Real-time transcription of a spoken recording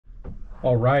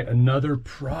All right, another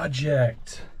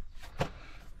project.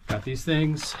 Got these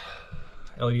things,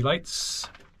 LED lights.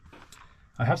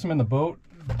 I have some in the boat,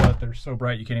 but they're so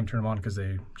bright you can't even turn them on because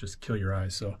they just kill your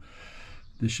eyes. So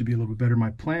this should be a little bit better.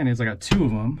 My plan is I got 2 of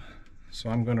them.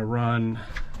 So I'm gonna run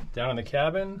down in the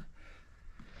cabin,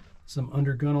 some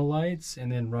under gunnel lights,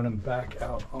 and then run them back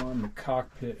out on the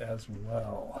cockpit as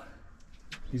well.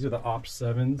 These are the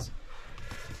opt7s.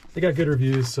 They got good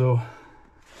reviews, so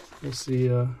we'll see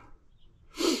how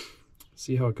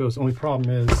it goes. The only problem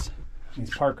is these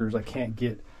Parkers, I can't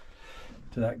get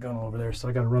to that gunnel over there, so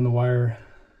I got to run the wire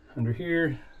under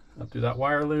here, up through that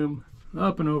wire loom,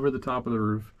 up and over the top of the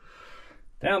roof,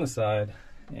 down the side,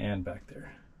 and back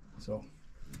there. So,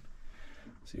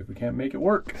 see if we can't make it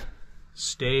work.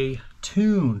 Stay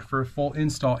tuned for a full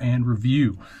install and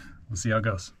review. We'll see how it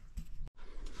goes.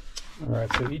 All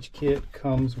right, so each kit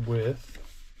comes with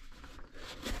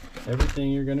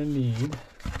everything you're gonna need,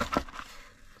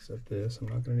 except this. I'm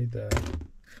not gonna need that.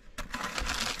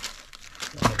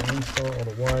 All the install, all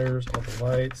the wires, all the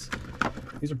lights.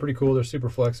 These are pretty cool. They're super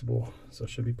flexible, so it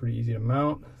should be pretty easy to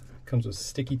mount. Comes with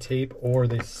sticky tape, or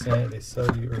they sell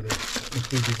you, or they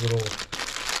include these little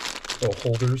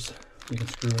holders you can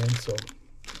screw in. So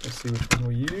let's see which one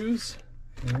we use,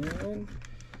 and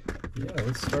yeah,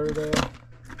 let's start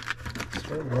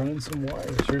running some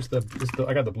wires. Here's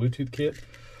I got the Bluetooth kit.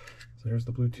 So here's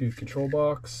the Bluetooth control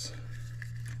box,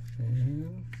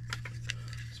 and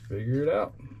let's figure it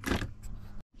out.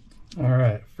 All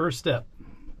right, first step.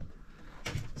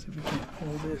 Let's see if we can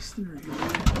pull this through here.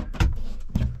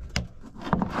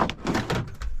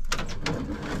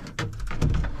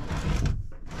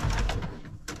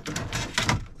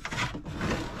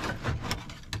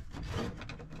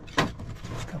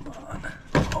 Come on.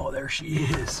 Oh, there she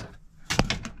is.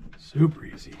 Super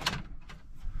easy.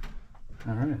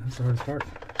 All right, that's the hardest part.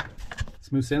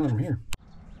 Smooth sailing from here.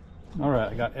 All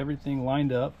right, I got everything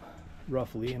lined up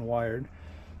roughly and wired.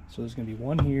 So there's gonna be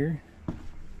one here,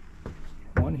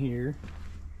 one here.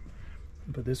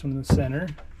 Put this one in the center,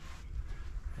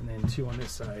 and then 2 on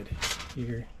this side,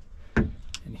 here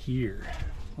and here.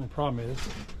 My problem is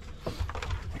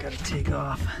I gotta take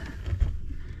off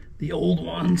the old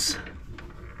ones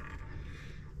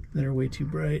that are way too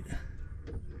bright,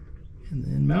 and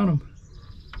then mount them.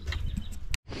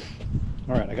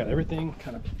 All right, I got everything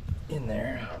kind of in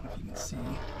there. I don't know if you can see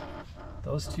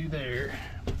those 2 there,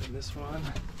 and this one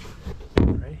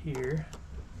right here,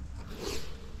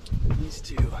 and these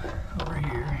 2 over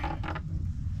here.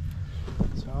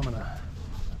 So I'm gonna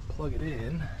plug it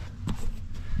in,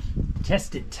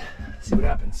 test it, see what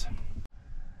happens.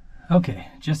 Okay,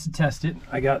 just to test it,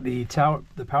 I got the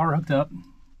power hooked up,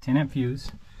 10 amp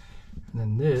fuse, and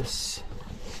then this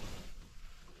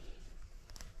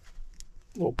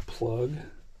little plug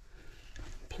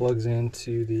plugs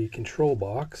into the control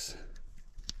box.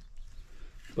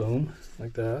 Boom,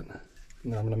 like that.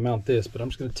 And then I'm going to mount this, but I'm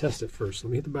just going to test it first.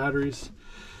 Let me hit the batteries,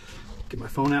 get my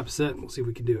phone app set, and we'll see if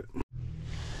we can do it.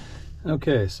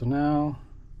 Okay, so now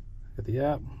I got the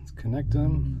app. Let's connect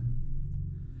them.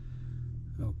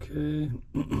 Okay.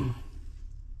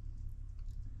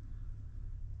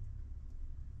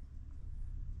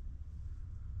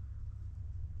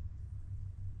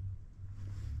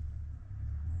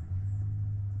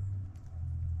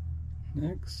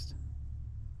 Next.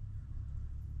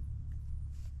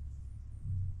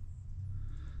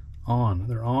 On.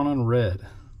 They're on red.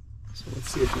 So let's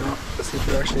see if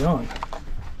they're actually on.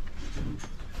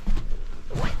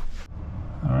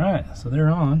 All right, so they're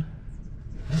on.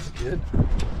 That's good.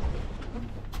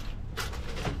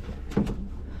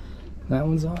 That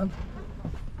one's on.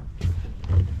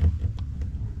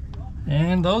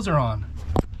 And those are on.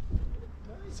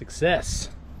 Success.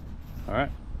 All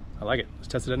right, I like it. Let's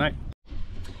test it at night.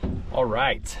 All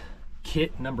right,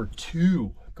 kit number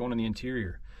 2 going in the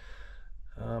interior.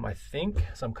 I think,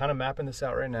 so I'm kind of mapping this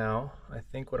out right now. I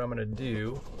think what I'm gonna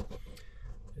do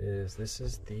is, this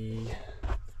is the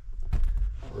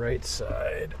right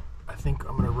side. I think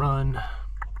I'm gonna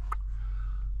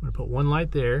put one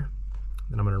light there,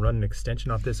 then I'm gonna run an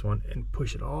extension off this one and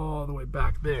push it all the way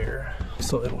back there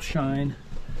so it'll shine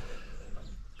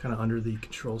kind of under the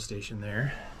control station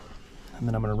there. And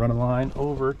then I'm gonna run a line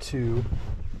over to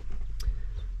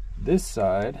this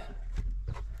side,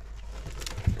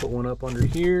 put one up under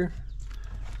here,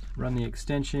 run the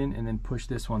extension, and then push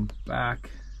this one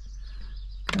back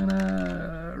kind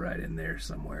of right in there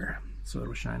somewhere so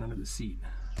it'll shine under the seat.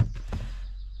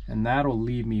 And that'll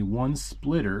leave me one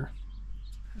splitter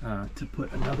to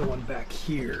put another one back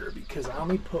here, because I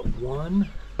only put one.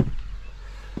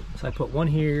 So I put one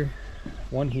here,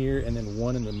 and then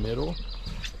one in the middle.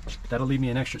 that'll leave me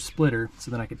an extra splitter, so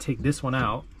then I could take this one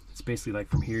out. It's basically like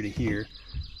from here to here,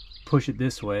 push it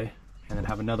this way, and then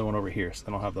have another one over here, so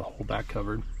then I'll have the whole back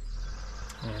covered.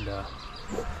 And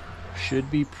should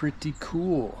be pretty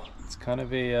cool. It's kind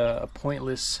of a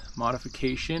pointless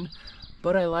modification,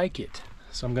 but I like it,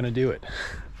 so I'm gonna do it.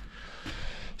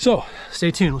 So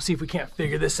stay tuned, we'll see if we can't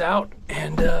figure this out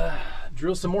and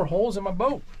drill some more holes in my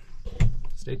boat.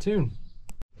 Stay tuned.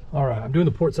 All right, I'm doing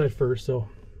the port side first, so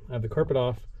I have the carpet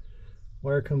off,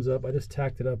 wire comes up. I just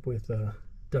tacked it up with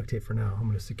duct tape for now. I'm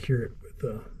gonna secure it with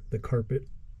the carpet,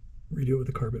 redo it with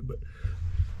the carpet, but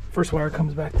first wire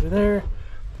comes back through there.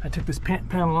 I took this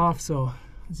panel off, so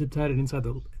I zip tied it inside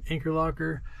the anchor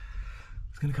locker.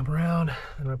 It's gonna come around, and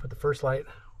I'm gonna put the first light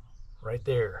right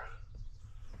there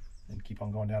and keep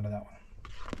on going down to that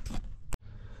one.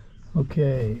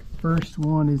 Okay, first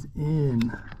one is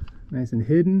in, nice and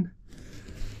hidden.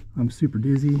 I'm super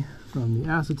dizzy from the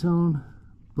acetone,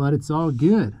 but it's all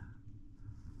good.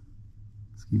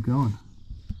 Let's keep going.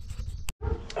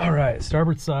 All right,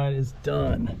 starboard side is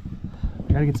done.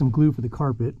 I gotta get some glue for the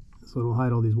carpet so it'll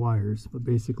hide all these wires, but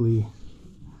basically, you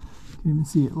can even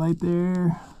see it light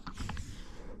there,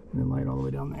 and then light all the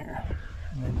way down there.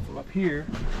 And then from up here,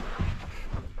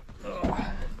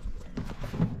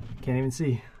 can't even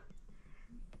see.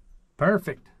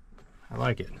 Perfect. I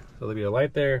like it. So there'll be a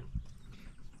light there,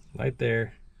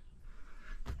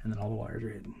 and then all the wires are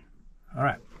hidden. All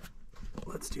right,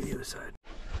 let's do the other side.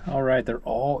 All right, they're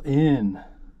all in.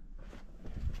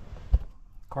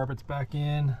 Carpet's back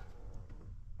in.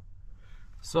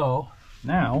 So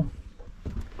now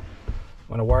I'm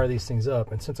gonna wire these things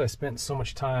up, and since I spent so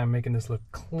much time making this look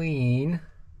clean,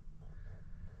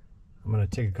 I'm gonna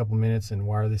take a couple minutes and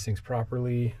wire these things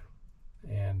properly,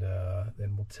 and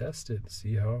then we'll test it and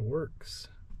see how it works.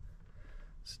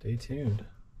 Stay tuned.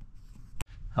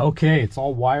 Okay, it's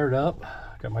all wired up.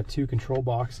 Got my 2 control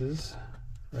boxes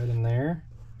right in there.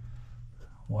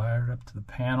 Wired up to the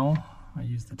panel. I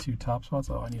used the 2 top spots.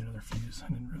 Oh, I need another fuse. I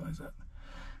didn't realize that.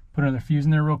 Put another fuse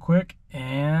in there real quick,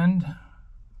 and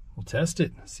we'll test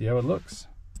it, see how it looks.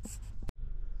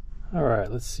 All right,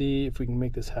 let's see if we can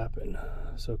make this happen.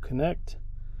 So connect.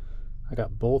 I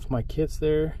got both my kits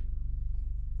there.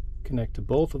 Connect to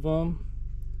both of them.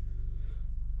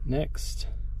 Next.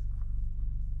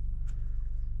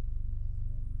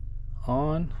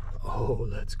 On. Oh,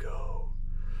 let's go.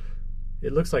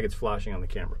 It looks like it's flashing on the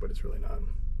camera, but it's really not.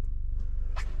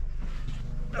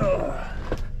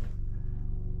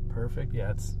 Perfect.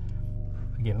 Yeah, it's,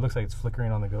 again, it looks like it's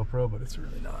flickering on the GoPro, but it's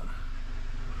really not.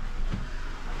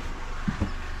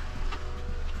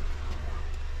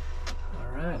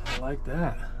 All right, I like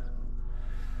that.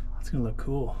 It's gonna look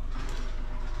cool.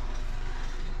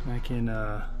 I can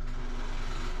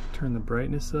turn the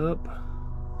brightness up.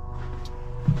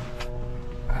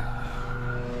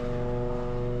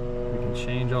 We can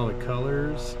change all the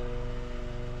colors.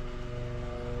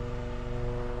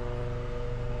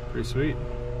 Pretty sweet.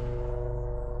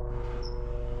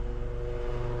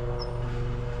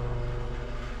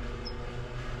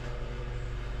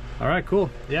 All right, cool.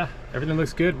 Yeah, everything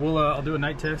looks good. I'll do a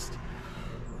night test,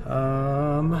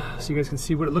 so you guys can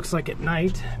see what it looks like at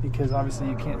night, because obviously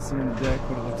you can't see on the deck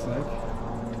what it looks like.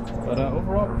 But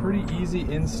overall, pretty easy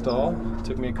install.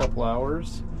 Took me a couple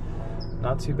hours.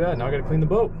 Not too bad. Now I gotta clean the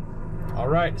boat. All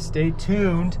right, stay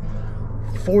tuned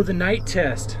for the night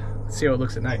test. Let's see how it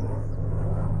looks at night.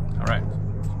 All right.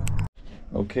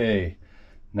 Okay,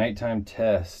 nighttime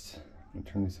test. I'm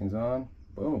gonna turn these things on.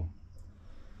 Boom.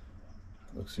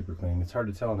 Looks super clean. It's hard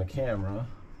to tell on the camera.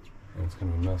 It's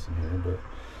gonna be a mess in here, but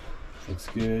looks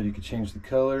good. You can change the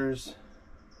colors.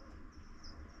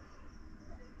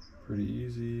 Pretty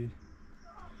easy.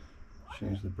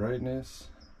 Change the brightness.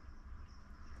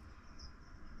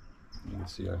 You can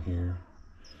see on here,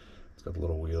 it's got the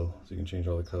little wheel, so you can change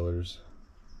all the colors.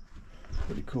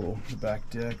 Pretty cool. The back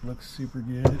deck looks super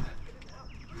good.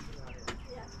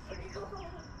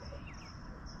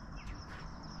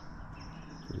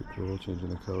 Pretty cool, changing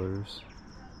the colors.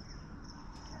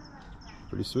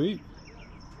 Pretty sweet.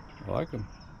 I like them.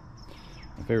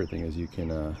 My favorite thing is you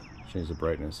can change the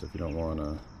brightness if you don't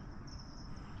want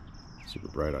super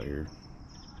bright out here.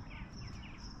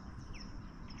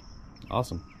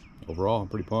 Awesome. Overall, I'm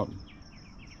pretty pumped.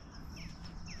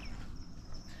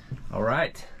 All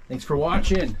right. Thanks for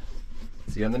watching.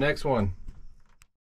 See you on the next one.